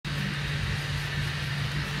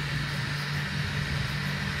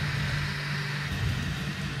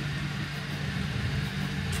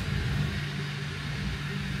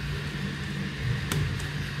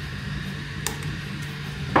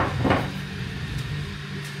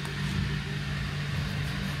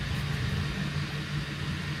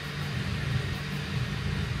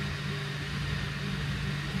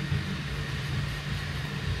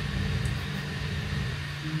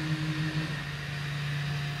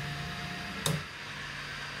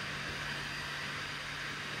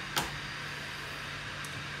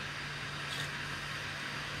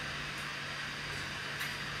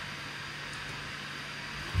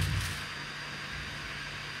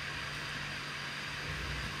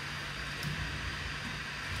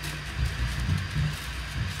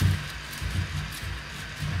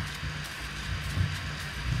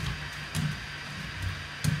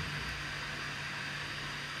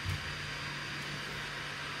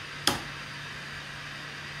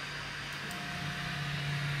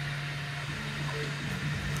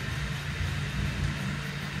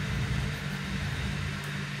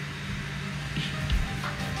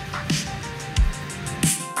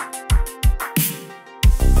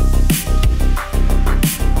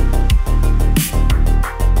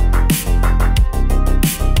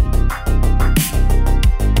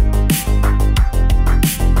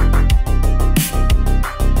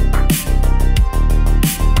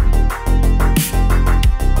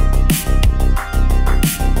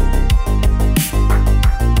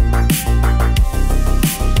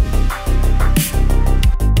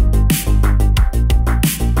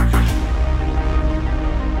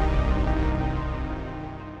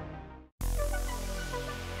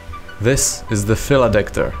This is the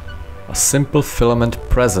FilaDector, a simple filament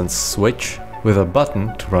presence switch with a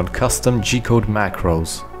button to run custom G-code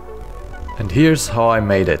macros. And here's how I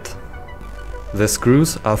made it. The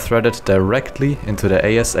screws are threaded directly into the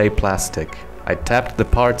ASA plastic. I tapped the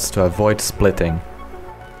parts to avoid splitting.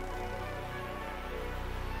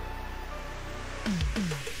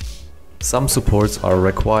 Some supports are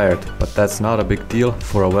required, but that's not a big deal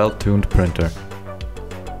for a well-tuned printer.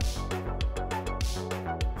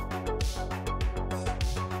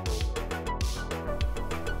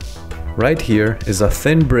 Right here is a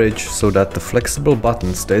thin bridge so that the flexible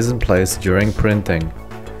button stays in place during printing,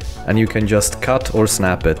 and you can just cut or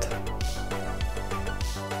snap it.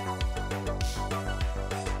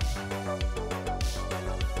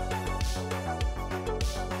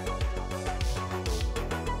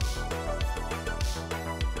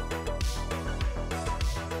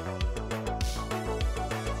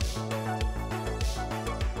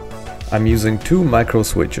 I'm using two micro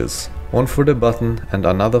switches, one for the button and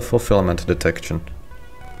another for filament detection.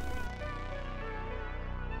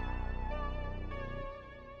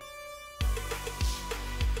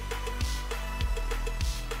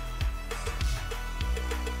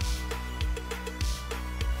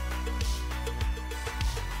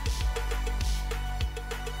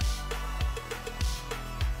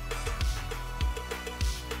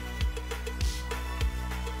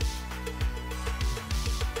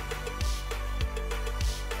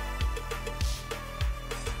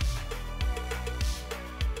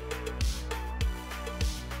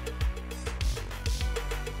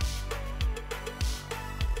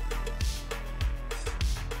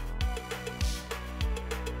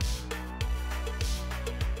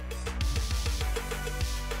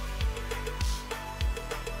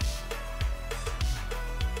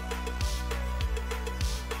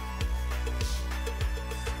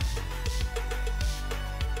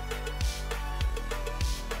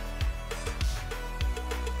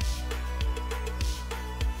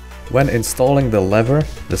 When installing the lever,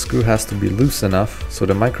 the screw has to be loose enough so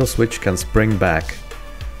the micro switch can spring back.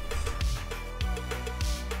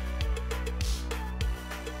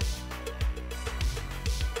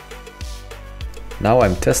 Now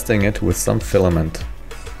I'm testing it with some filament.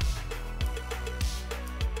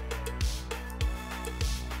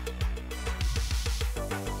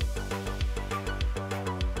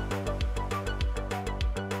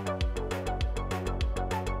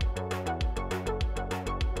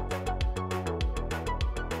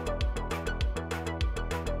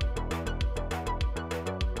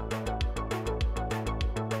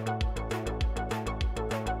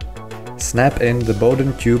 Snap in the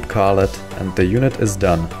Bowden tube collet and the unit is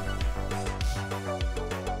done.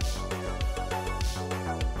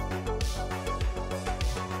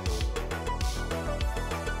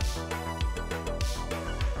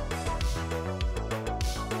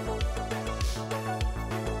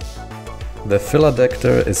 The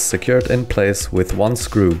FilaDector is secured in place with one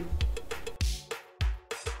screw.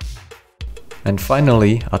 And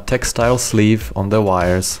finally, a textile sleeve on the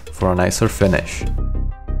wires for a nicer finish.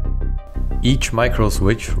 Each micro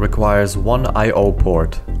switch requires one I/O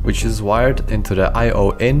port, which is wired into the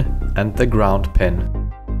I/O in and the ground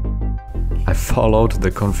pin. I followed the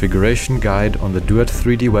configuration guide on the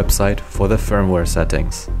Duet3D website for the firmware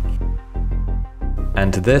settings.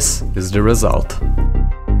 And this is the result.